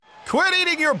Quit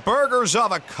eating your burgers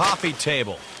off a coffee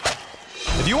table.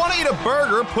 If you want to eat a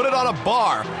burger, put it on a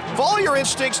bar. Follow your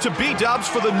instincts to B-dubs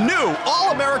for the new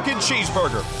All-American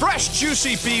Cheeseburger. Fresh,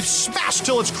 juicy beef smashed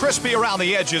till it's crispy around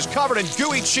the edges, covered in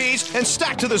gooey cheese, and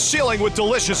stacked to the ceiling with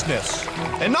deliciousness.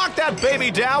 And knock that baby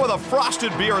down with a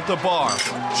frosted beer at the bar,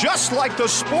 just like the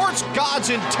sports gods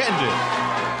intended.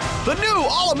 The new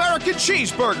All-American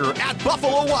Cheeseburger at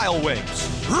Buffalo Wild Wings.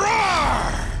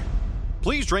 Roar!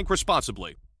 Please drink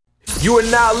responsibly. You are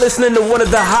now listening to one of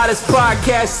the hottest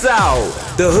podcasts out,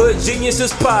 the Hood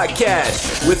Geniuses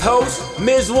Podcast, with host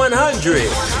Ms.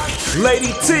 100,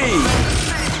 Lady T,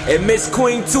 and Miss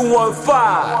Queen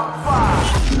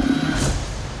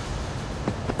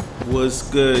 215. What's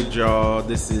good, y'all?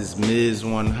 This is Ms.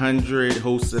 100,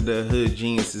 host of the Hood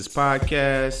Geniuses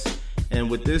Podcast, and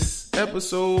with this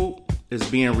episode, it's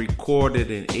being recorded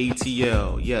in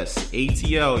ATL. Yes,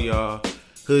 ATL, y'all.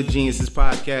 Hood Geniuses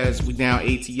Podcast. We down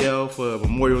ATL for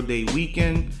Memorial Day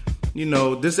weekend. You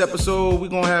know, this episode we're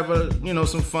gonna have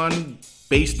some fun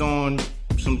based on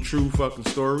some true fucking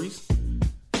stories,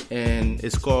 and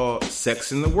it's called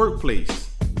Sex in the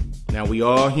Workplace. Now, we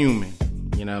all human,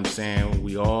 you know what I'm saying?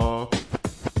 We all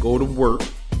go to work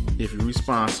if you're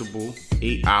responsible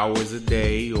 8 hours a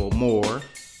day or more.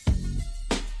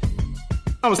 I'm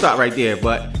gonna stop right there,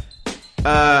 but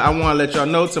I want to let y'all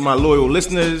know, to my loyal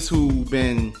listeners who've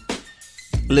been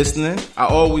listening, I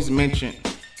always mention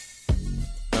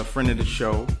a friend of the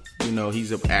show. You know,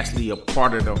 he's actually a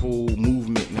part of the whole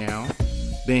movement now,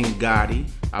 Ben Gotti.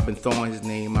 I've been throwing his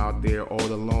name out there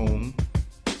all along.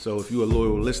 So if you're a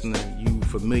loyal listener, you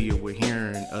familiar with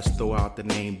hearing us throw out the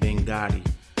name Ben Gotti.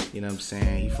 You know what I'm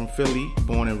saying? He's from Philly,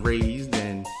 born and raised,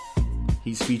 and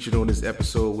he's featured on this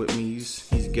episode with me.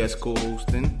 He's guest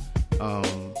co-hosting.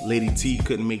 Lady T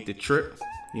couldn't make the trip.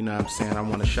 You know what I'm saying? I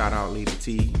want to shout out Lady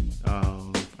T.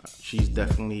 She's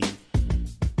definitely,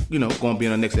 going to be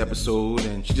on the next episode,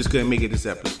 and she just couldn't make it this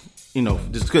episode.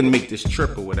 Just couldn't make this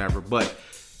trip or whatever. But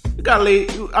we got we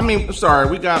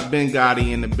got Ben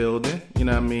Gotti in the building. You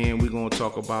know what I mean? We're going to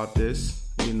talk about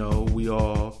this. We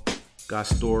all got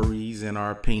stories and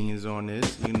our opinions on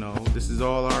this. This is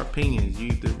all our opinions. You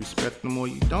either respect them or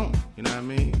you don't. You know what I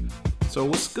mean? So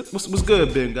what's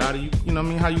good, Ben Gotti? You know what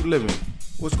I mean? How you living?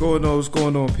 What's going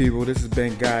on, people? This is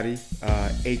Ben Gotti,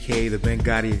 a.k.a. the Ben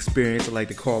Gotti Experience, I like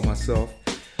to call myself.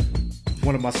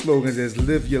 One of my slogans is,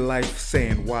 live your life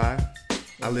saying why.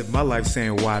 I live my life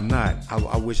saying why not.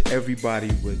 I wish everybody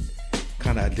would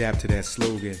kind of adapt to that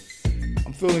slogan.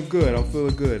 I'm feeling good.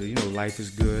 Life is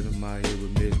good. I'm out here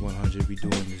with Ms. 100. We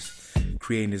doing this,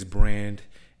 creating this brand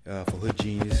for Hood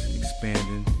Genius,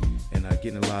 expanding, and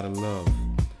getting a lot of love.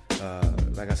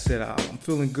 Like I said, I'm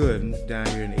feeling good. I'm down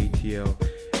here in ATL.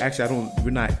 Actually, we're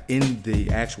not in the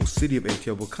actual city of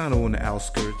ATL, but kind of on the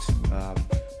outskirts,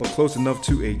 but close enough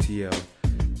to ATL.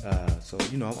 So,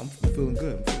 I'm feeling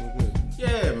good.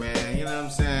 Yeah, man. You know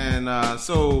what I'm saying?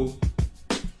 So,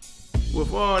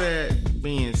 with all that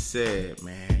being said,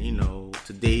 man,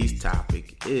 today's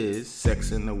topic is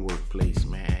sex in the workplace,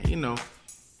 man.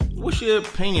 What's your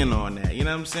opinion on that? You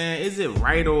know what I'm saying? Is it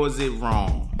right or is it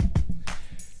wrong?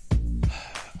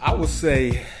 I would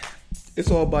say it's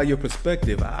all about your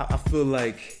perspective. I feel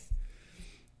like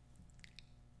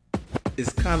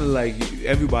it's kind of like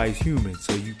everybody's human,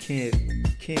 so you can't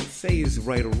say it's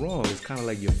right or wrong. It's kind of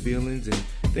like your feelings, and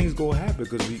things gonna happen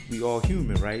because we all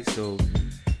human, right? So,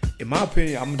 in my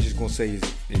opinion, I'm just gonna say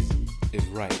it's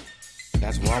right.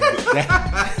 That's where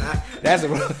that's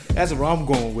where I'm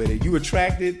going with it. You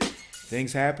attracted,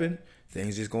 things happen.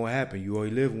 Things just gonna happen. You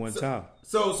only live one time.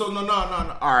 So no.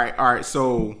 All right.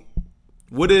 So,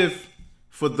 what if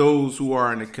for those who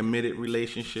are in a committed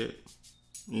relationship,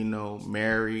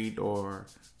 married or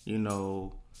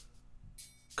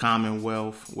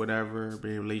Commonwealth, whatever,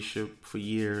 been in a relationship for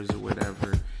years or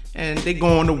whatever, and they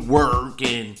going to work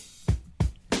and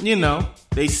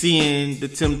they seeing the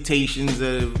temptations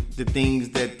of the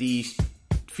things that these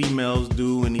females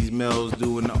do and these males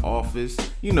do in the office,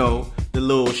 the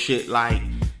little shit like,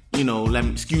 let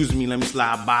me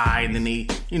slide by, and then they,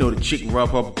 the chick rub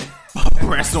her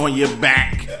breast on your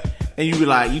back, and you be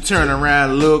like, you turn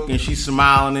around, look, and she's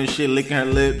smiling and shit, licking her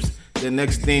lips. The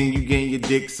next thing, you getting your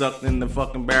dick sucked in the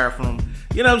fucking bathroom.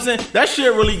 You know what I'm saying? That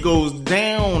shit really goes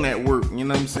down at work. You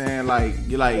know what I'm saying? Like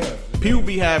people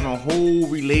be having whole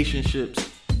relationships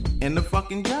in the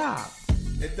fucking job.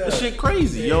 That shit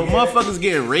crazy, yo. Motherfuckers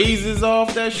getting raises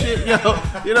off that shit, yo.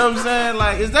 You know what I'm saying?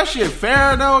 Like, is that shit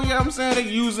fair, though? You know what I'm saying? They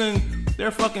using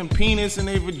their fucking penis and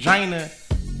their vagina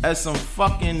as some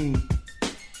fucking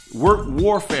work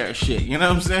warfare shit. You know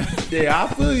what I'm saying? Yeah, I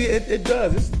feel you. It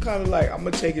does. It's kind of like, I'm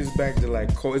gonna take it back to like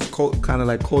it's kind of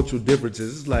like cultural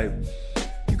differences. It's like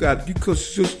you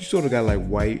sort of got like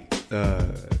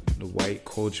the white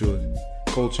culture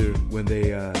when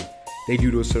they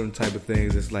do those certain type of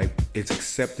things. It's like it's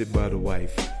accepted by the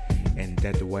wife, and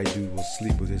that the white dude will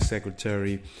sleep with his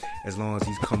secretary as long as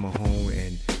he's coming home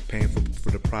and paying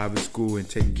for the private school and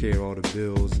taking care of all the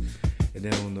bills. And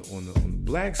then on the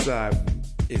black side,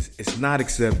 it's not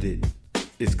accepted.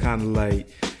 It's kind of like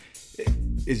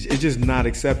it's just not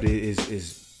accepted.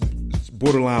 It's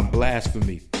borderline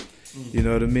blasphemy. You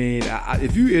know what I mean?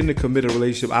 If you're in a committed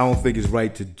relationship, I don't think it's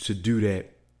right to do that.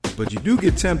 But you do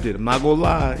get tempted. I'm not gonna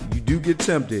lie. You do get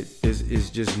tempted. It's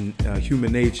just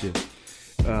human nature.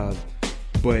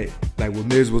 But like what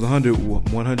Ms.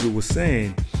 100 was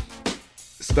saying,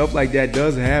 stuff like that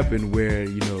does happen where,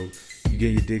 you know, you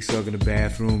get your dick sucked in the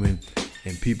bathroom and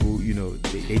people, you know,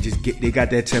 they got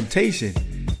that temptation.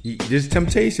 There's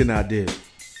temptation out there.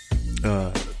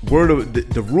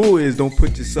 The rule is don't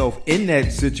put yourself in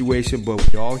that situation,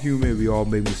 but we're all human, we all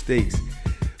make mistakes.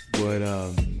 But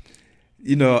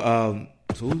you know,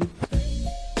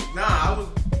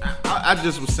 I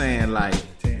just was saying, like,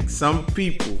 some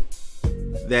people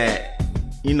that,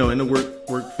 you know, in the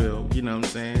work field, you know what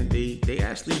I'm saying, they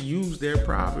actually use their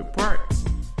private parts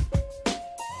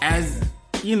as,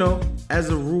 you know, as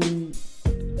a rule,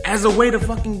 as a way to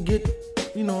fucking get,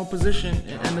 you know, a position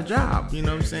and a job. You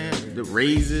know what I'm saying? The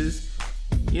raises,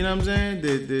 you know what I'm saying?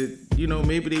 The you know,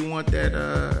 maybe they want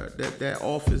that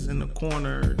office in the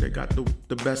corner that got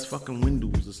the best fucking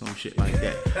windows or some shit like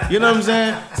that. You know what I'm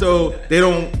saying? So they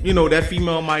don't, you know, that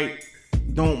female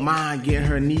don't mind getting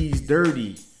her knees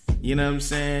dirty. You know what I'm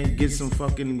saying? Get some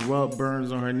fucking rub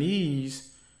burns on her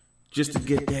knees just to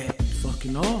get that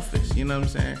fucking office. You know what I'm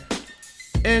saying?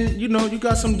 And, you know, you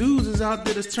got some dudes that's out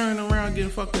there that's turning around getting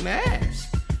fucking ass.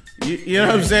 You know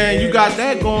what I'm saying? You got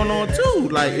that going on too.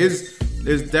 Like,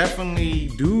 it's definitely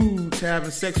dudes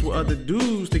having sex with other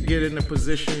dudes to get in a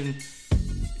position,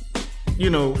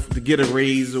 you know, to get a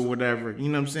raise or whatever. You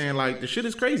know what I'm saying? Like, the shit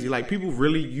is crazy. Like, people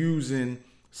really using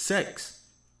sex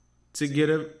to get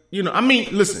a, you know, I mean,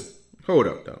 listen, hold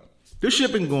up though. This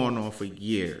shit been going on for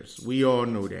years. We all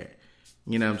know that.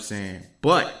 You know what I'm saying?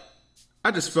 But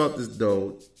I just felt as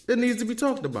though it needs to be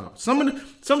talked about.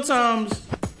 Sometimes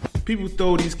people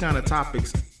throw these kind of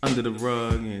topics under the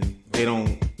rug and they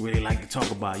don't really like to talk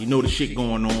about it. You know the shit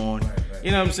going on. Right.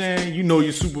 You know what I'm saying? You know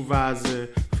your supervisor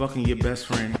fucking your best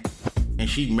friend and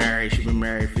she been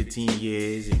married 15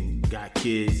 years and got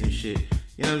kids and shit.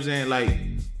 You know what I'm saying? Like,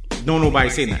 don't nobody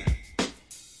say nothing.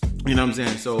 You know what I'm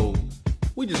saying? So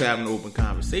we just having an open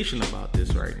conversation about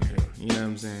this right now. You know what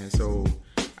I'm saying? So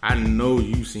I know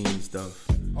you seen stuff.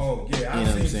 Oh yeah,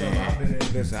 I've seen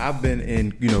stuff. I've been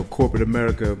in, you know, corporate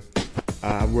America.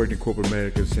 I've worked in corporate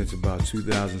America since about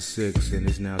 2006, and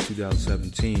it's now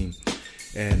 2017,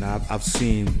 and I've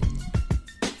seen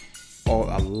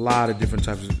a lot of different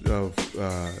types of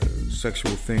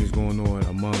sexual things going on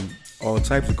among all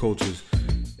types of cultures,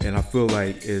 and I feel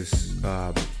like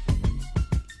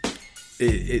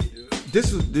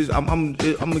I'm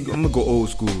gonna go old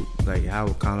school, like how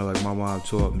kind of like my mom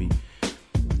taught me.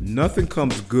 Nothing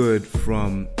comes good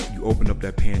from you open up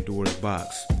that Pandora's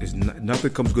box.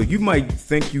 Nothing comes good. You might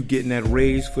think you getting that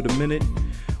raise for the minute,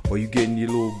 or you getting your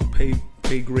little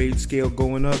pay grade scale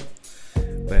going up,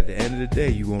 but at the end of the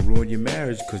day, you gonna ruin your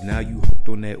marriage because now you hooked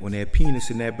on that penis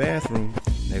in that bathroom.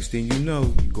 Next thing you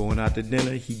know, you going out to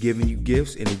dinner, he giving you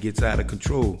gifts, and it gets out of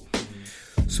control.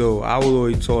 So I was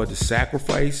always taught to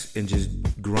sacrifice and just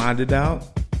grind it out,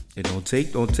 and don't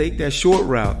take that short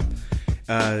route,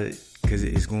 because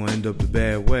it's going to end up the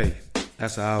bad way.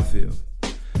 That's how I feel.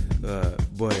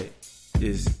 But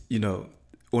it's, you know,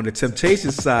 on the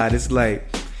temptation side, it's like,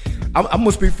 I'm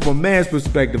gonna speak from a man's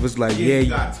perspective. It's like,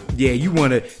 you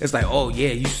wanna. It's like, oh yeah,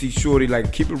 you see shorty,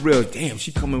 like, keep it real. Damn,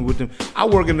 she coming with them. I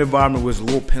work in an environment where it's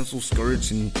little pencil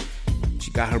skirts and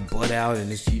she got her butt out,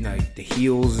 and it's, you know, the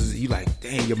heels. You like,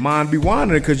 dang, your mind be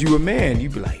wandering because you a man. You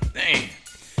be like, dang.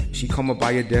 She come up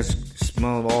by your desk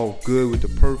smelling all good with the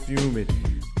perfume and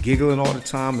giggling all the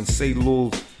time and say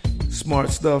little smart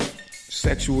stuff,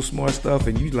 sexual smart stuff,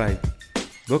 and you like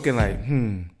looking like,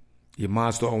 your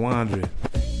mind start wandering.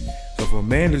 So for a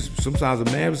man, sometimes a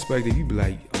man perspective, you be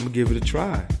like, I'm gonna give it a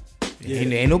try. Yeah.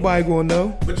 Ain't nobody gonna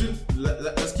know. But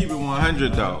let's keep it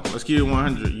 100 though. Let's keep it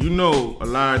 100. You know, a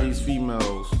lot of these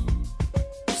females,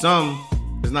 some,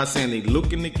 it's not saying they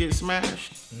looking to get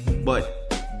smashed,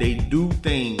 but they do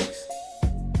things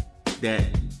that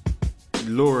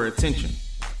lure attention.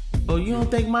 Oh, you don't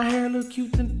think my hair look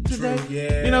cute today? True,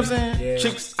 yeah, you know what I'm saying? Yeah.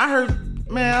 Chicks, I heard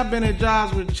Man, I've been at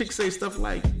jobs where chicks say stuff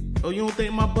like, "Oh, you don't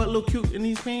think my butt look cute in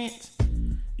these pants?"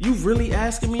 You really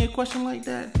asking me a question like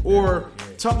that? Or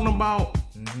talking about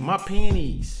my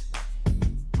panties.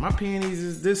 My panties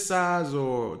is this size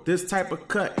or this type of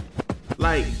cut.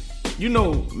 Like, you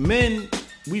know, men,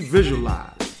 we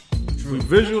visualize. True. We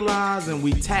visualize and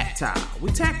we tactile.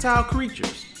 We tactile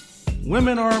creatures.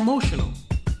 Women are emotional.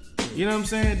 You know what I'm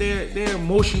saying? They're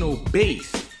emotional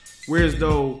based. Whereas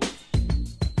though,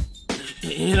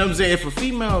 you know what I'm saying, if a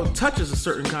female touches a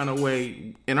certain kind of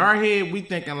way, in our head we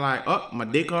thinking like, oh, my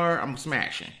dick hard, I'm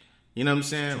smashing. You know what I'm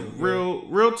saying? True,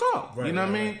 real talk. Right, you know what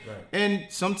I mean? Right. And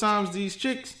sometimes these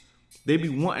chicks, they be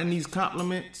wanting these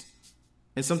compliments,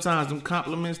 and sometimes them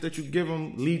compliments that you give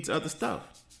them lead to other stuff.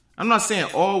 I'm not saying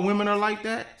all women are like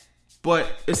that, but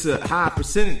it's a high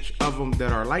percentage of them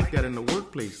that are like that in the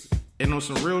workplace. And on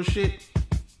some real shit,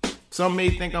 some may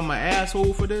think I'm an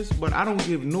asshole for this, but I don't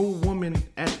give no woman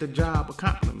at the job a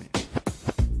compliment.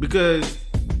 Because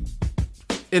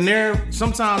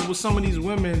sometimes with some of these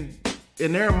women,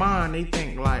 in their mind, they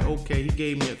think like, okay, he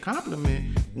gave me a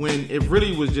compliment, when it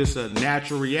really was just a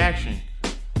natural reaction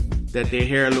that their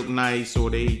hair look nice or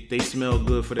they smell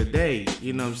good for the day.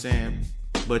 You know what I'm saying?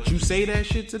 But you say that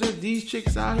shit to these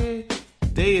chicks out here,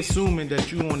 they assuming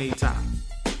that you on their top.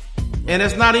 And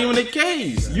that's not even the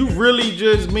case. You really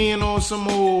just being on some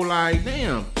old like,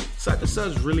 damn, such and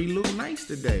such really look nice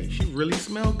today. She really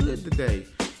smell good today.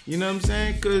 You know what I'm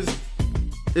saying? Because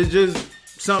it's just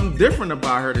something different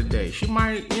about her today. She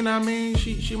might, you know what I mean?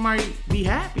 She might be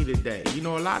happy today. You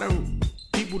know, a lot of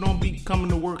people don't be coming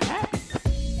to work happy.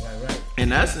 Right.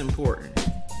 And that's important.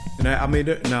 And I mean,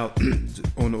 now,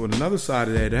 on another side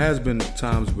of that, there has been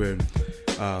times where,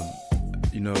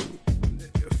 you know,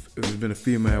 there's been a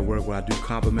female at work where I do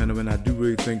compliment them, and I do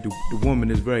really think the woman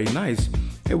is very nice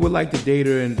and would like to date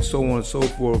her and so on and so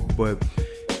forth. But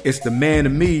it's the man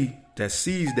in me that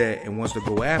sees that and wants to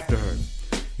go after her.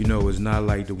 You know, it's not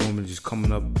like the woman just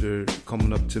coming up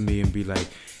to me and be like,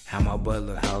 how my butt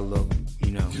look, how it look,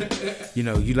 you know. You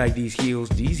know, you like these heels.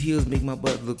 These heels make my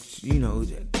butt look, you know,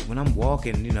 when I'm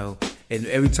walking, you know. And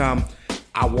every time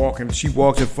I walk and she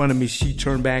walks in front of me, she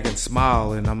turn back and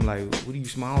smile. And I'm like, what are you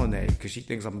smiling at? Because she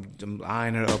thinks I'm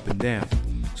eyeing her up and down.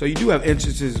 So you do have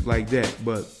instances like that.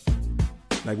 But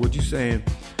like what you're saying,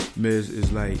 Miz,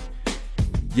 is like,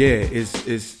 yeah,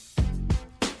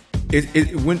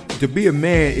 when to be a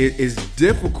man, it's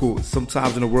difficult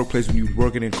sometimes in the workplace when you're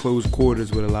working in closed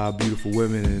quarters with a lot of beautiful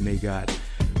women and they got,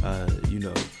 you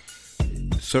know,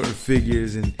 certain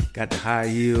figures and got the high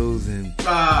heels and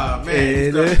man,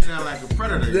 you starting to sound like a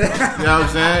predator. You know what I'm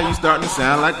saying? You starting to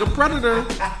sound like a predator.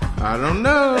 I don't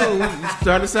know. You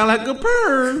starting to sound like a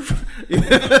perv.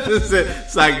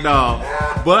 It's like, no,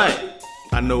 but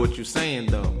I know what you're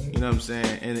saying though. You know what I'm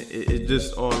saying? And it's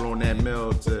just all on that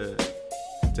male to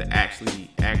actually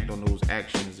act on those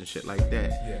actions and shit like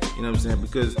that. Yeah. You know what I'm saying?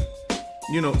 Because,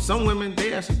 you know, some women,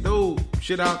 they actually throw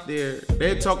shit out there.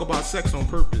 They talk about sex on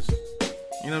purpose.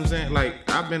 You know what I'm saying? Like,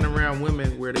 I've been around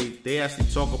women where they actually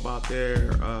talk about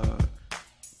their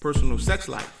personal sex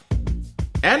life.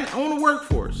 And on the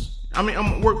workforce. I mean,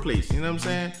 on the workplace. You know what I'm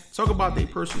saying? Talk about their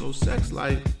personal sex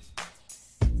life.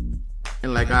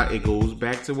 And like, it goes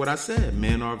back to what I said.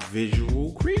 Men are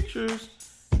visual creatures.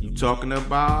 You talking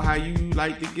about how you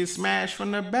like to get smashed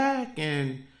from the back,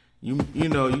 and you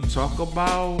know, you talk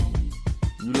about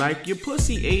you like your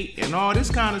pussy ate and all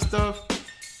this kind of stuff.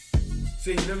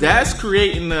 See, that's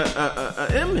creating a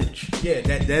image. Yeah,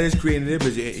 that is creating an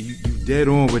image. You dead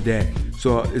on with that.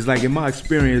 So it's like in my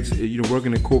experience, you know,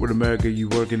 working in corporate America, you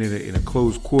working in a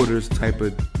closed quarters type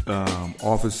of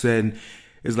office setting.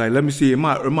 It's like, let me see, in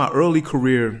my early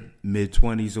career,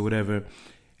 mid-20s or whatever,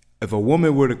 if a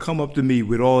woman were to come up to me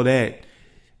with all that,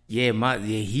 he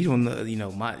don't know, you know,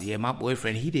 my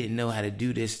boyfriend, he didn't know how to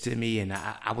do this to me, and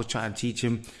I was trying to teach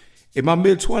him. In my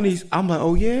mid-20s, I'm like,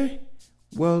 oh yeah?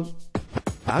 Well,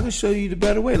 I can show you the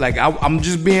better way. Like, I'm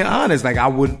just being honest. Like, I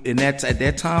would, at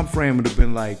that time frame, would have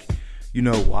been like, you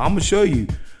know, well, I'm going to show you.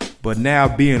 But now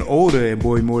being older and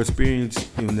more experienced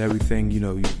and everything, you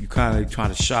know, you kind of trying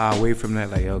to shy away from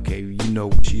that. Like, okay, you know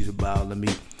what she's about.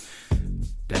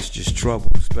 That's just trouble,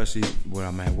 especially when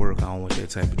I'm at work. I don't want that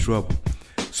type of trouble.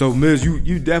 So, Miz,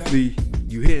 you definitely,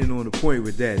 you hitting on the point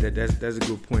with that. That's a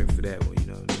good point for that one, you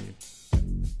know what I mean?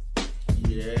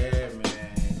 Yeah, man.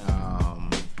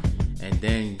 And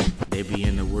then they be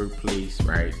in the workplace,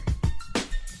 right?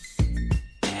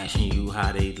 Asking you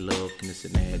how they look and this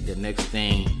and that. The next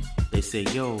thing, they say,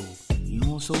 yo, you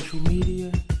on social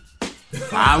media?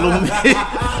 Follow me.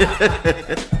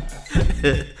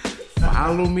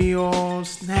 Follow me on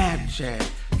Snapchat.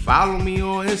 follow me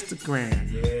on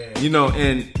Instagram. Yeah. You know,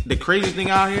 and the crazy thing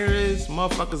out here is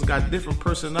motherfuckers got different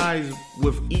personalities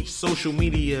with each social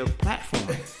media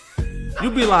platform. You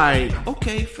be like,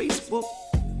 okay, Facebook,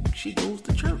 she goes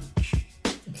to church.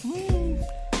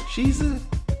 She's a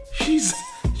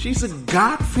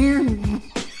God-fearing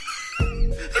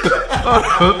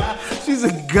she's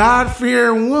a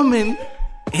God-fearing woman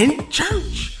in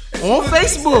church on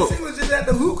Facebook. She was just at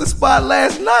the hookah spot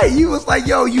last night. You was like,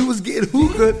 yo, you was getting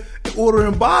hookah,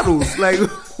 ordering bottles. Like,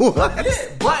 what? Yeah,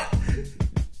 but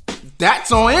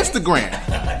that's on Instagram.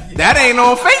 That ain't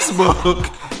on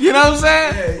Facebook. You know what I'm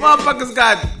saying? Motherfuckers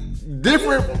got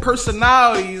different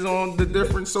personalities on the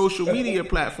different social media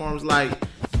platforms. Like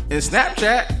in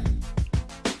Snapchat,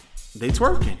 they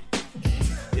twerking.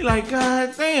 You like,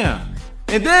 God damn.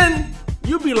 And then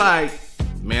you be like,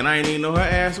 man, I ain't even know her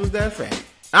ass was that fat.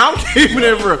 I'm keeping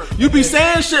it real. You be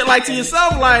saying shit like to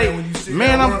yourself, like,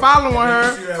 man, I'm following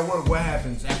her. You see that work, what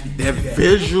happens after you The do that?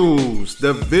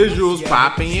 visuals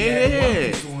pop in your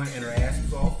head. And her ass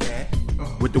was all fat.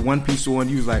 With the one piece on,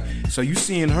 you was like, so you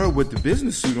seeing her with the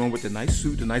business suit on, with the nice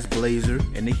suit, the nice blazer,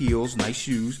 and the heels, nice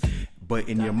shoes, but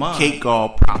in your mind, Cake all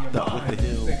propped up with the you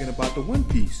heels. thinking about the one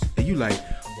piece, and you like,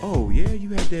 oh yeah, you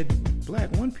had that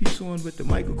black one piece on with the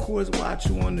Michael Kors watch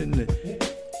on and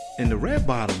the red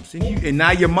bottoms, and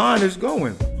now your mind is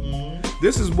going.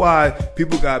 This is why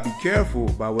people gotta be careful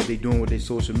about what they doing with their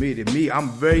social media. Me, I'm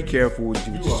very careful with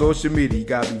your social media. You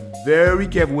gotta be very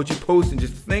careful what you posting.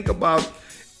 Just think about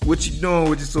what you're doing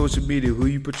with your social media, who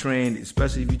you portraying,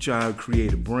 especially if you're trying to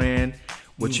create a brand.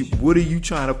 What are you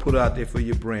trying to put out there for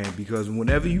your brand? Because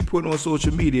whenever you put on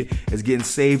social media, it's getting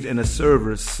saved in a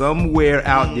server somewhere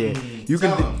out there. You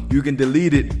can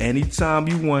delete it anytime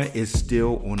you want. It's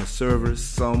still on a server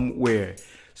somewhere.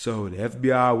 So the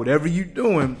FBI, whatever you're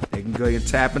doing, they can go and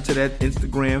tap into that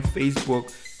Instagram,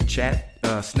 Facebook,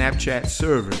 Snapchat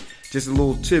server. Just a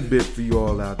little tidbit for you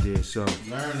all out there. So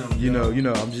you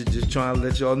know, I'm just trying to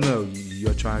let y'all know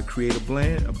you're trying to create a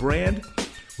brand.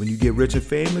 When you get rich and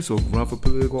famous or run for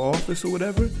political office or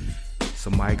whatever,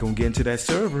 somebody gonna get into that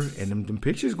server and them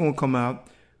pictures gonna come out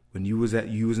when you was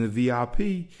in the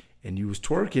VIP and you was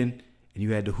twerking and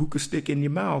you had the hookah stick in your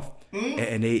mouth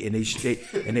and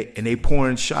they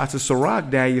pouring shots of Ciroc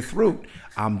down your throat.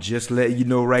 I'm just letting you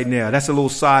know right now. That's a little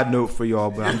side note for y'all,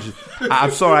 but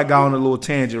I'm sorry I got on a little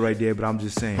tangent right there, but I'm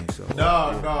just saying so.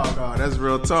 No, that's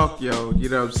real talk, yo. You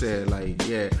know what I'm saying? Like,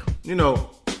 yeah, you know.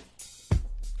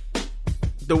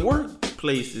 The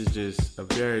workplace is just a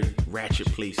very ratchet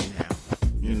place now.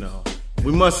 You know,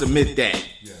 we must admit that.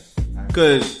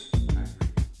 Because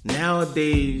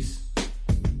nowadays,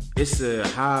 it's a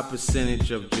high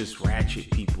percentage of just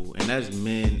ratchet people, and that's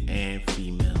men and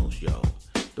females, yo.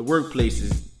 The workplace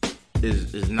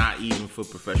is not even for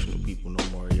professional people no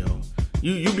more, yo.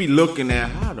 You be looking at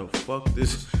how the fuck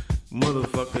this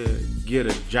motherfucker get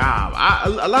a job.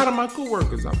 A lot of my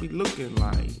coworkers, I be looking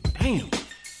like, damn.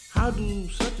 How do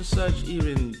such and such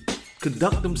even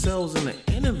conduct themselves in an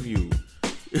interview?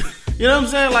 You know what I'm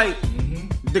saying? Like,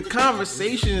 the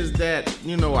conversations that,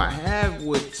 you know, I have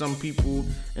with some people,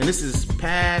 and this is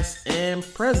past and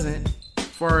present, as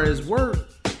far as work,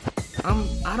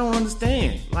 I don't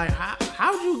understand. Like,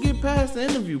 how do you get past the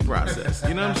interview process?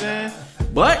 You know what I'm saying?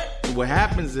 But what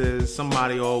happens is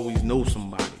somebody always knows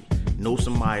somebody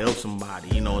of somebody.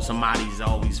 You know, somebody's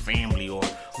always family or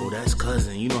that's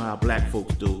cousin. You know how black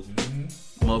folks do.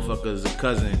 Motherfucker's a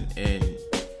cousin and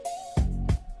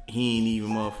he ain't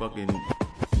even motherfucking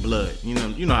blood. You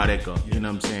know how that goes. You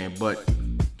know what I'm saying? But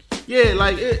yeah,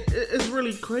 like it's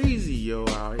really crazy, yo,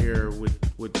 out here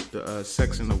with the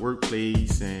sex in the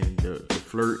workplace and the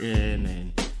flirting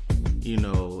and, you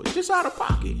know, it's just out of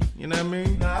pocket. You know what I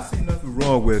mean? Nah, I see nothing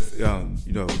wrong with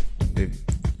you know, if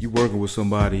you working with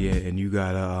somebody and you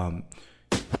got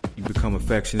you become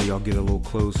affectionate, y'all get a little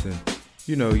close, and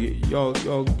you know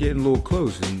y'all getting a little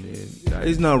close, and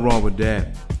there's nothing wrong with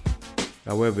that.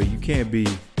 However, you can't be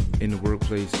in the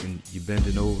workplace and you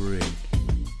bending over and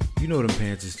you know them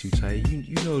pants is too tight.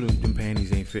 You know them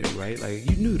panties ain't fitting right. Like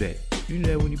you knew that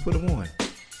when you put them on.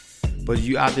 But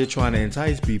you out there trying to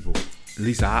entice people. At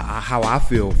least how I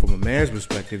feel from a man's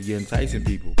perspective, you're enticing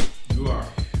people. You are.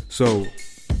 So,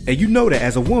 and you know that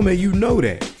as a woman, you know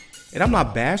that. And I'm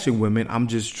not bashing women. I'm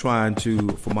just trying to,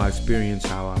 from my experience,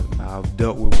 how I've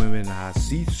dealt with women, how I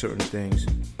see certain things.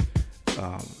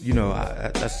 You know,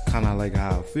 that's kind of like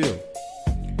how I feel.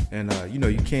 And you know,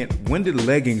 you can't. When did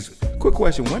leggings? Quick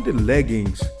question: when did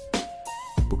leggings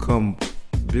become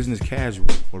business casual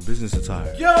or business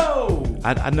attire? Yo,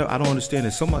 I know I don't understand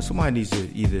it. Somebody needs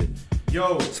to either.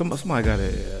 Yo, Somebody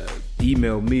gotta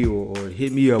email me or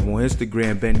hit me up on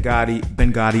Instagram, Ben Gotti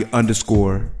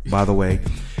 _ by the way,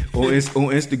 on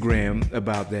Instagram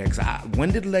about that. 'Cause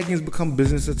when did leggings become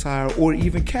business attire or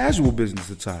even casual business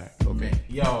attire? Okay.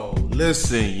 Yo,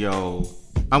 listen, yo.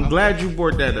 I'm glad you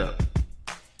brought that up.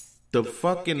 The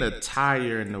fucking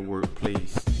attire in the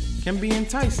workplace can be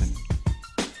enticing.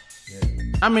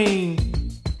 I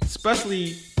mean,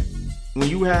 especially when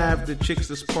you have the chicks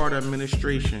that's part of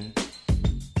administration,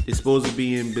 it's supposed to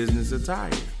be in business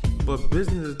attire. But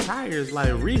business attire is like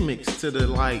a remix to the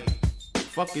like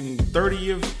fucking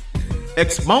 30th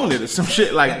exponent or some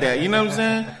shit like that. You know what I'm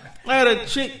saying? I had a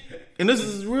chick, and this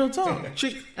is real talk, a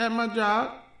chick at my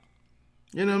job.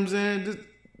 You know what I'm saying?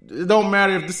 It don't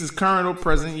matter if this is current or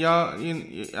present, y'all.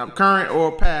 Current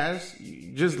or past.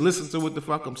 You just listen to what the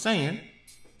fuck I'm saying.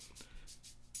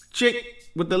 Chick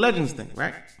with the Legends thing,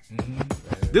 right?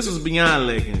 Mm-hmm. This was beyond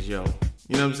leggings, yo.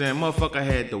 You know what I'm saying? Motherfucker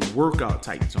had the workout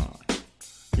tights on.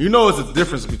 You know it's a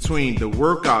difference between the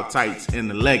workout tights and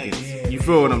the leggings. You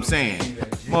feel what I'm saying?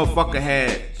 Motherfucker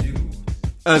had...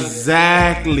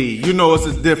 Exactly. You know it's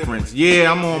a difference.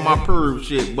 Yeah, I'm on my perv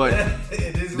shit, but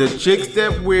the chicks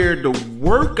that wear the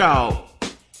workout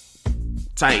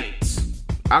tights,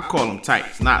 I call them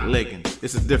tights, not leggings.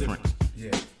 It's a difference.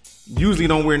 Usually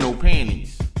don't wear no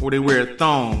panties, or they wear a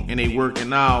thong and they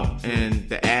working out and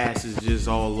the ass is just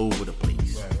all over the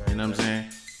place. You know what I'm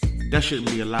saying? That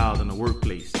shouldn't be allowed in the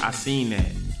workplace. I seen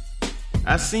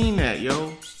that,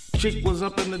 yo. Chick was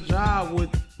up in the job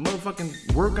with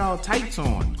motherfucking workout tights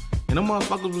on, and them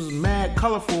motherfuckers was mad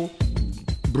colorful,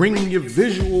 bringing your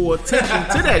visual attention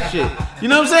to that shit. You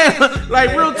know what I'm saying?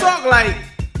 Like real talk, like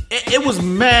it was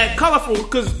mad colorful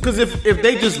because if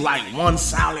they just like one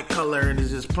solid color and it's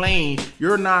just plain,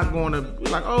 you're not going to be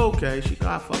like, oh, okay, she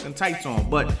got fucking tights on.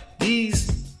 But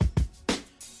these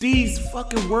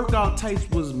fucking workout tights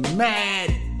was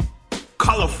mad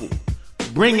colorful,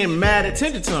 bringing mad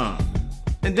attention to them.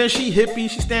 And then she hippie,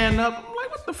 she stand up. I'm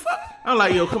like, what the fuck? I'm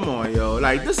like, yo, come on, yo.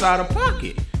 Like, this out of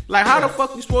pocket. Like, how the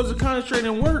fuck you supposed to concentrate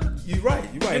and work? You're right.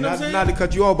 You know not to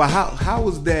cut you off, but how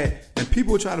is that? And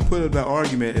people try to put up that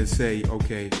argument and say,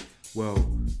 okay, well,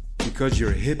 because you're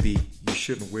a hippie, you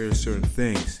shouldn't wear certain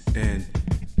things. And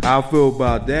how I feel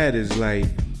about that is like,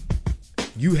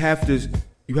 you have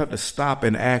to stop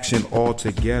an action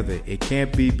altogether. It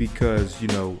can't be because,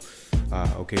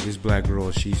 okay, this black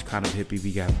girl, she's kind of hippie,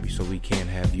 so we can't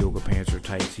have yoga pants or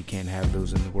tights. You can't have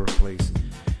those in the workplace.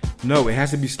 No, it has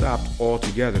to be stopped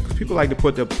altogether. Because people like to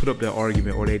put up that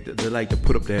argument, or they like to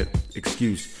put up that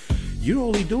excuse. You're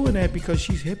only doing that because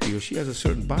she's hippie or she has a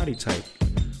certain body type.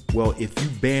 Well, if you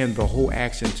ban the whole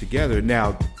action together,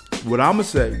 now, what I'm gonna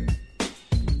say,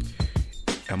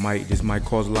 this might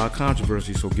cause a lot of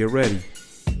controversy. So get ready,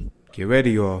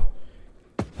 y'all.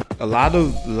 A lot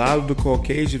of the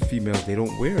Caucasian females, they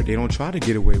don't try to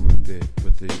get away with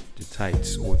the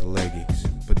tights or the leggings.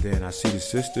 But then I see the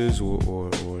sisters or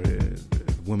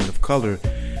women of color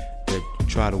that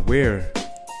try to wear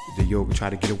try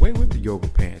to get away with the yoga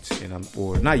pants,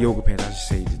 or not yoga pants, I should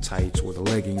say the tights or the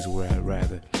leggings, or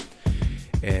rather.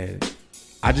 And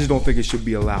I just don't think it should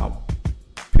be allowed.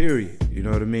 Period. You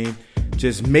know what I mean?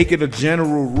 Just make it a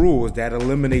general rule that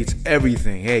eliminates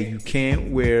everything. Hey, you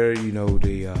can't wear,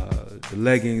 the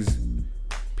leggings.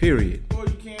 Period. Or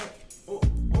you can't,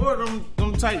 or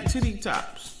them tight titty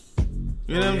tops.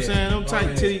 You know what I'm saying? Them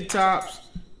tight titty tops.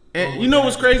 And you know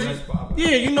what's crazy?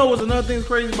 Yeah, you know what's another thing that's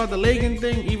crazy about the legging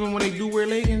thing? Even when they do wear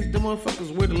leggings, the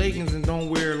motherfuckers wear the leggings and don't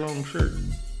wear a long shirt.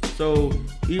 So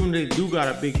even if they do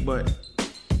got a big butt,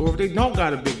 or if they don't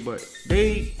got a big butt,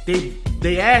 they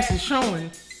ass is showing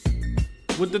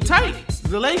with the tights,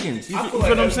 the leggings. You feel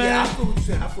what I'm saying? Yeah, I feel what you're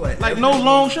saying. I feel like no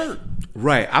long shirt.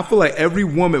 Right. I feel like every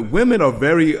women are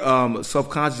very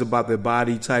self-conscious about their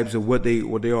body types and what they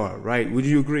are. Right? Would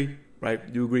you agree? Right?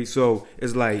 You agree? So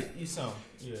it's like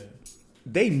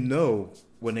they know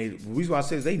when the reason why I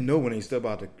say is they know when they step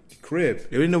out the crib.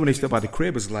 They know when they step out the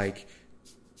crib. It's like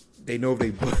they know if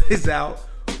they butt is out,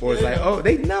 or it's like, oh,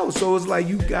 they know. So it's like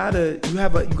you gotta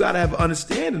have an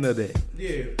understanding of that.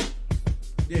 Yeah.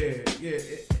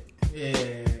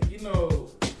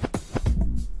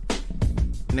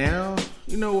 Now,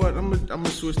 you know what? I'm gonna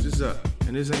switch this up,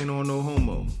 and this ain't on no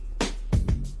homo.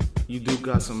 You do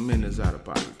got some men that's out of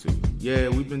pocket too. Yeah,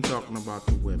 we've been talking about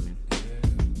the women,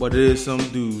 but there's some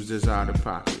dudes that's out of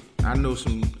pocket. I know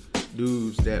some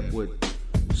dudes that would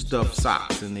stuff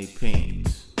socks in their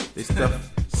pants. They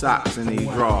stuff socks in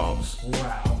their drawers.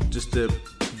 Wow. Just to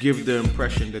give the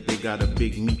impression that they got a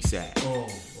big meat sack.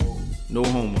 No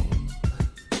homo.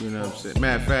 You know what I'm saying?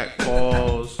 Matter of fact,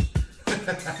 pause.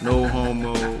 No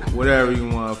homo. Whatever you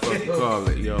want to fucking call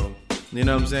it, yo. You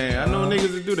know what I'm saying? I know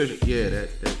niggas that do that shit. Yeah,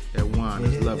 that wine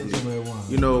is lovely. It's a red wine.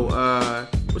 You know,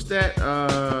 what's that?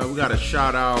 We got to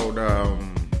shout out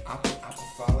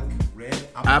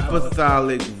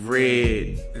Apostolic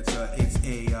Red. It's a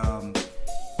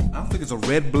I don't think it's a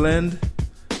red blend.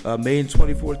 Made in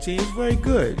 2014. It's very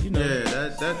good. You know. Yeah,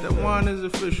 that wine is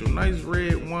official. Nice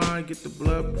red wine. Get the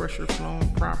blood pressure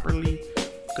flowing properly.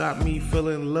 Got me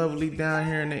feeling lovely down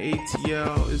here in the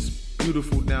ATL. It's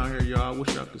beautiful down here, y'all. I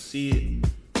wish y'all could see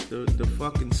it. The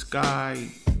fucking sky,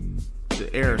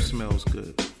 the air smells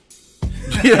good.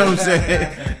 You know what I'm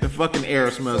saying? The fucking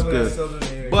air smells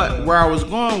good. But where I was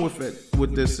going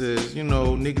with this is, you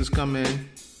know, niggas come in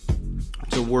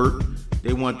to work.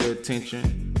 They want the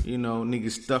attention. You know,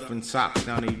 niggas stuffing socks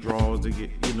down their drawers to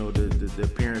get, you know, the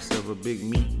appearance of a big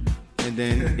meat. And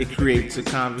then it creates a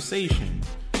conversation.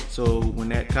 So when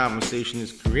that conversation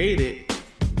is created,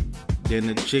 then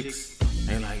the chicks,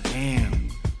 they're like, damn,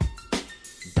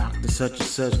 Dr. Such and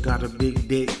Such got a big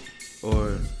dick.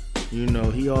 Or, you know,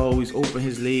 he always open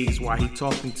his legs while he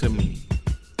talking to me.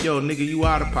 Yo, nigga, you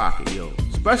out of pocket, yo.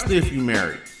 Especially if you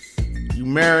married. You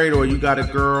married or you got a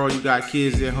girl, you got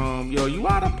kids at home. Yo, you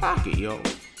out of pocket, yo.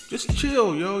 Just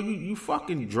chill, yo. You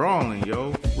fucking drawing,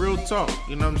 yo. Real talk.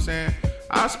 You know what I'm saying?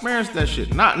 I experienced that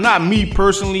shit. Not me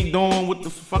personally doing with the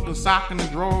fucking sock and the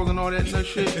drawers and all that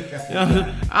shit. You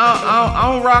know,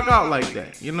 I don't rock out like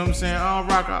that. You know what I'm saying? I don't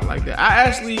rock out like that.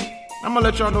 I'm gonna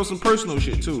let y'all know some personal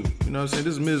shit too. You know what I'm saying?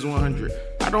 This is Ms. 100.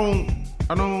 I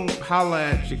don't holla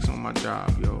at chicks on my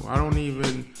job, yo. I don't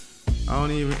even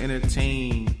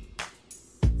entertain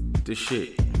the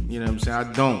shit. You know what I'm saying?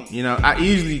 I don't. You know, I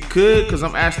easily could because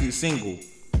I'm actually single.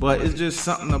 But it's just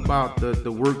something about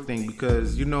the work thing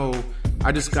because, you know,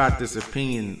 I just got this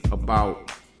opinion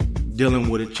about dealing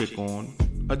with a chick on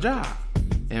a job.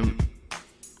 And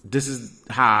this is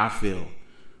how I feel.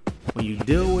 When you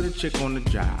deal with a chick on the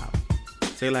job,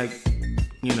 say like,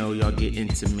 you know, y'all get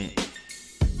intimate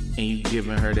and you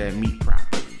giving her that meat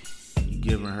properly. You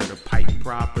giving her the pipe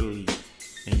properly.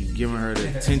 And you giving her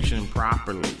the attention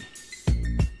properly.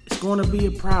 It's going to be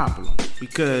a problem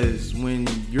because when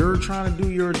you're trying to do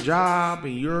your job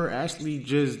and you're actually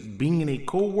just being a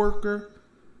co-worker,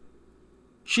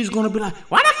 she's going to be like,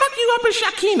 why the fuck you up in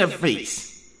Shakina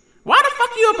face? Why the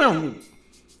fuck you up in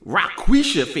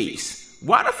Raquisha face?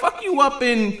 Why the fuck you up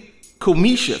in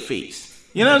Komisha face?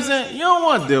 You know what I'm saying? You don't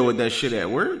want to deal with that shit at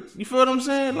work. You feel what I'm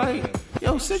saying? Like,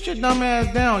 yo, sit your dumb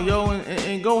ass down, yo,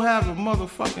 and go have a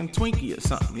motherfucking Twinkie or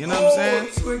something. You know what I'm saying?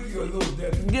 Twinkie or Little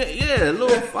Debbie. Yeah, a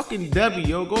little fucking Debbie,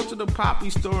 yo. Go to the Poppy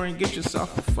store and get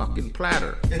yourself a fucking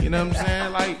platter. You know what I'm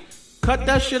saying? Like, cut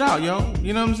that shit out, yo.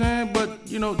 You know what I'm saying? But,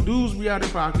 you know, dudes be out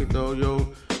of pocket, though, yo.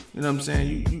 You know what I'm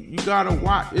saying? You gotta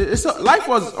watch. Life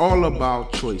was all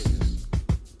about choices.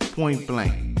 Point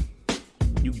blank.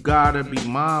 You gotta be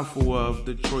mindful of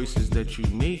the choices that you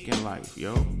make in life,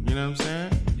 yo. You know what I'm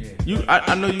saying? Yeah.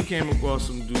 I know you came across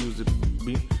some dudes that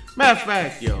be. Matter of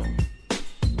fact, yo.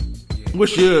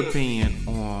 What's your opinion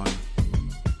on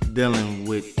dealing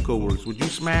with coworkers? Would you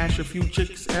smash a few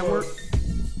chicks at work?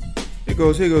 Here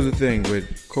goes the thing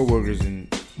with coworkers in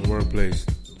the workplace.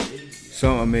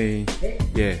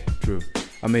 Yeah, true.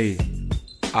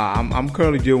 I'm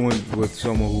currently dealing with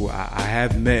someone who I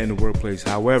have met in the workplace.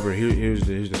 However, here's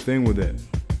the thing with that.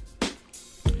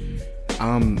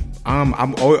 I'm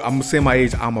gonna say my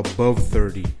age. I'm above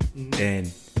 30, and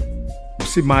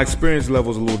see my experience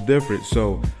level is a little different.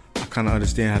 So I kind of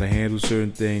understand how to handle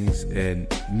certain things. And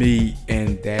me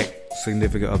and that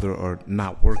significant other are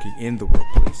not working in the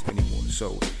workplace anymore.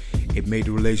 So it made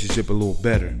the relationship a little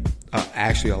better.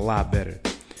 Actually, a lot better.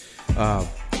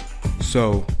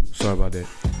 So sorry about that.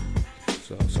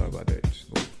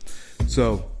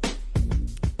 So,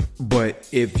 but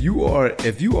if you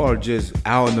are just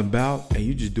out and about and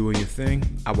you just doing your thing,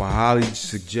 I would highly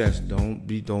suggest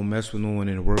don't mess with no one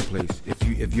in the workplace.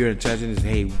 If your intention is,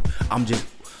 hey,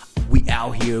 we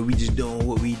out here, we just doing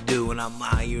what we do, and I'm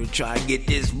out here trying to get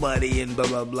this money and blah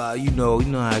blah blah. You know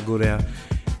how it go down.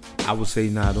 I would say,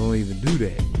 don't even do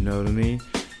that. You know what I mean?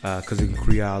 Because it can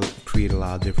create a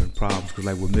lot of different problems. Because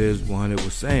like what Ms. 100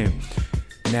 was saying.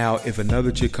 Now, if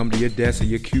another chick come to your desk or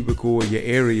your cubicle or your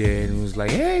area and was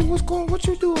like, hey, what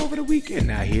you do over the weekend?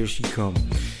 Now, here she come.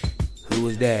 Who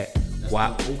is that? Why?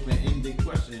 Open-ended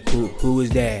question. Who is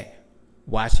that?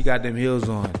 Why she got them heels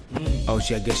on? Oh,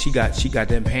 I guess she got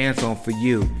them pants on for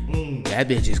you. That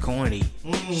bitch is corny.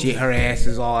 Her ass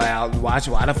is all out. Watch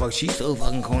why the fuck she's so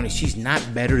fucking corny. She's not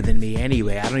better than me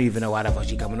anyway. I don't even know why the fuck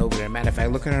she coming over there. Matter of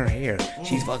fact, look at her hair.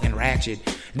 She's fucking ratchet.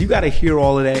 You gotta hear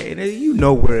all of that, and you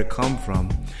know where it come from.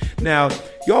 Now,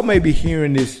 y'all may be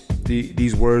hearing this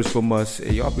these words from us,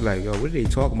 and y'all be like, yo, what are they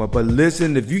talking about? But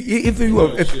listen, if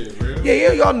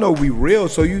y'all know we real.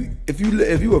 So if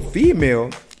you a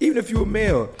female, even if you a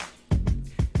male,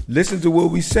 listen to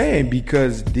what we saying,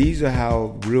 because these are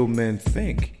how real men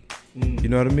think. You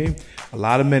know what I mean? A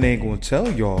lot of men ain't gonna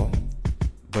tell y'all,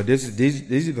 but these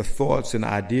are the thoughts and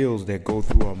ideals that go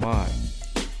through our mind.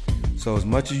 So as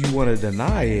much as you want to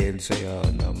deny it and say, oh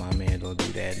no, my man don't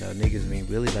do that, no, niggas ain't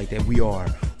really like that, we are.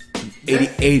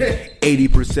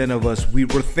 80% of us, we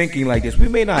were thinking like this. We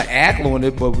may not act on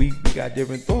it, but we got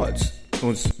different thoughts.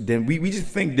 Then we just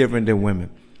think different than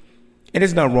women. And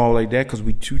it's not wrong like that, because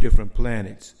we two different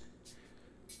planets.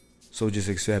 So just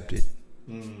accept it.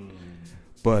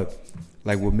 But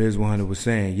like what Ms. 100 was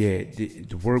saying, yeah,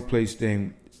 the workplace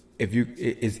thing,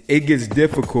 it gets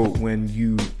difficult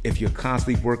if you're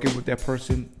constantly working with that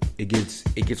person. It gets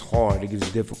hard. It gets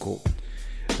difficult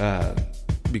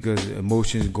because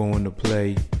emotions go into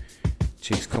play.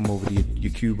 Chicks come over to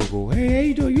your cubicle. Hey, how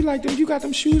you doing? You like them? You got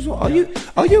them shoes on? You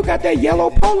got that yellow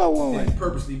polo on? And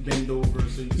purposely bend over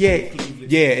so you and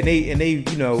they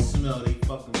smell they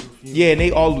fucking perfume. Yeah, and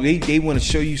they want to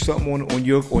show you something on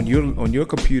your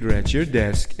computer at your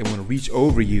desk, and want to reach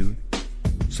over you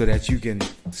so that you can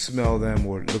smell them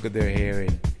or look at their hair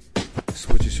and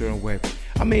switch a certain way.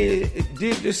 I mean,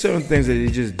 there's certain things that they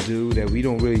just do that we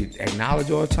don't really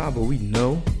acknowledge all the time, but we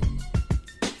know.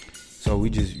 So we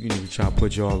just, we try to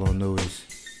put y'all on notice.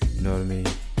 You know what I mean?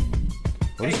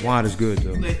 Well, this wine is good,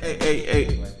 though. Hey,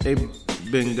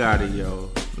 Ben Gotti, yo.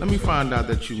 Let me find out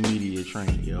that you media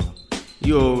trained, yo.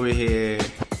 You over here,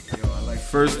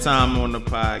 first time on the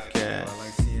podcast. I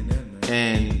like CNN, man.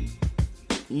 And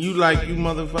you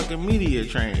motherfucking media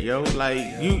trained, yo.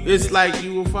 It's like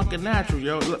you a fucking natural,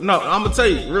 yo. No, I'm gonna tell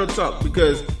you, real talk,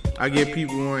 because I get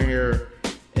people on here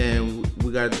and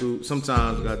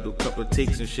sometimes we gotta do a couple of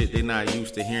takes and shit. They're not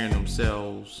used to hearing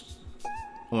themselves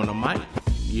on the mic.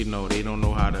 They don't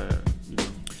know how to,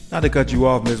 Not to cut you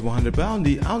off, Ms. 100, but I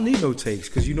don't need no takes,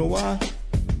 because you know why?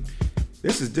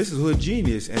 This is Hood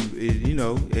Genius, and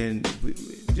and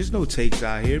there's no takes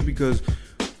out here, because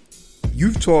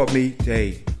you've taught me,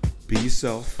 hey, be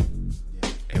yourself,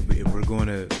 and we're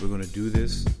gonna do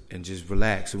this and just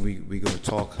relax, and we're gonna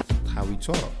talk how we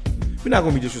talk. We're not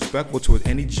gonna be disrespectful towards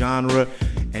any genre,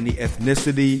 any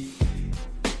ethnicity,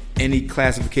 any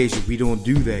classification. We don't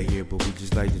do that here, but we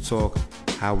just like to talk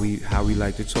how we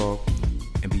like to talk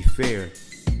and be fair,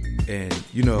 and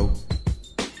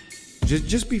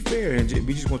just be fair, and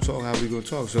we just gonna talk how we gonna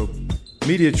talk. So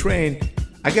media trained,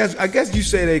 I guess you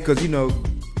say that because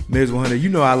Ms.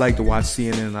 100, I like to watch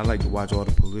CNN. I like to watch all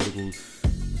the political,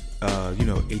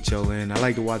 HLN. I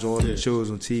like to watch all the shows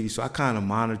on TV. So I kind of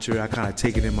monitor. I kind of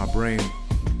take it in my brain.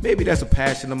 Maybe that's a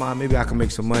passion of mine. Maybe I can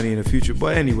make some money in the future.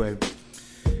 But anyway.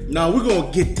 No, we're going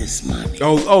to get this money.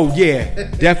 Oh, yeah.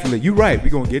 Definitely. You're right. We're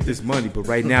going to get this money. But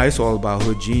right now, it's all about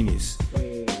Hood Genius.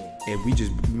 And we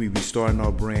starting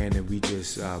our brand, and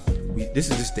this is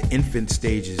just the infant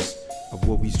stages of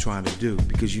what we're trying to do.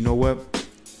 Because you know what?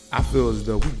 I feel as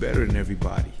though we better than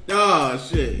everybody. Oh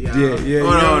shit! Yeah. No.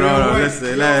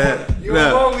 Listen,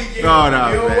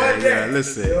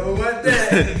 listen.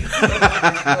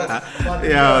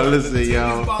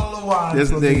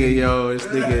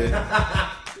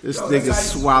 This nigga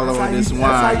swallowing this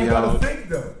wine, yo.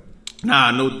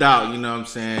 Nah, no doubt. You know what I'm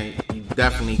saying? You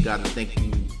definitely got to think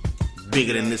you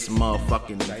bigger than this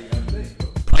motherfucking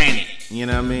planet. You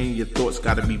know what I mean? Your thoughts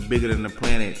got to be bigger than the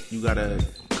planet. You got to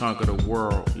conquer the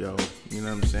world, yo. You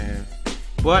know what I'm saying?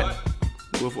 But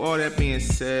with all that being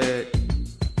said,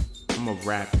 I'm gonna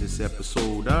wrap this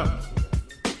episode up.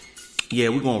 Yeah,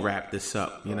 we're gonna wrap this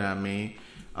up. You know what I mean?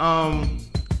 I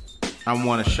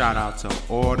want to shout out to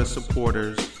all the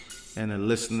supporters and the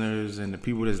listeners and the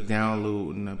people that's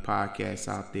downloading the podcast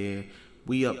out there.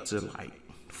 We up to like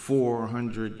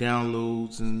 400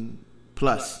 downloads and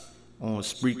plus on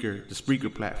Spreaker, the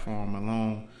Spreaker platform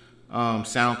alone.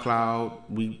 SoundCloud,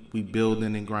 we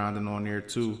building and grinding on there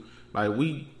too. Like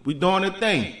we doing a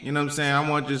thing. You know what I'm saying? I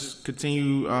want to just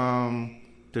continue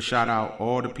to shout out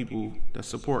all the people that's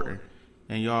supporting.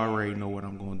 And y'all already know what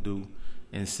I'm gonna do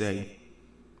and say.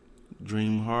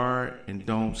 Dream hard and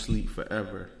don't sleep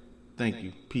forever. Thank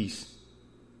you. Peace.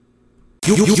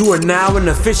 You are now an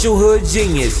official Hood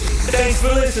Genius. Thanks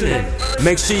for listening.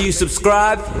 Make sure you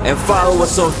subscribe and follow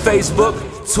us on Facebook,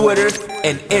 Twitter,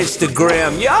 and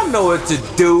Instagram. Y'all know what to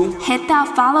do. Hit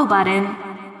that follow button.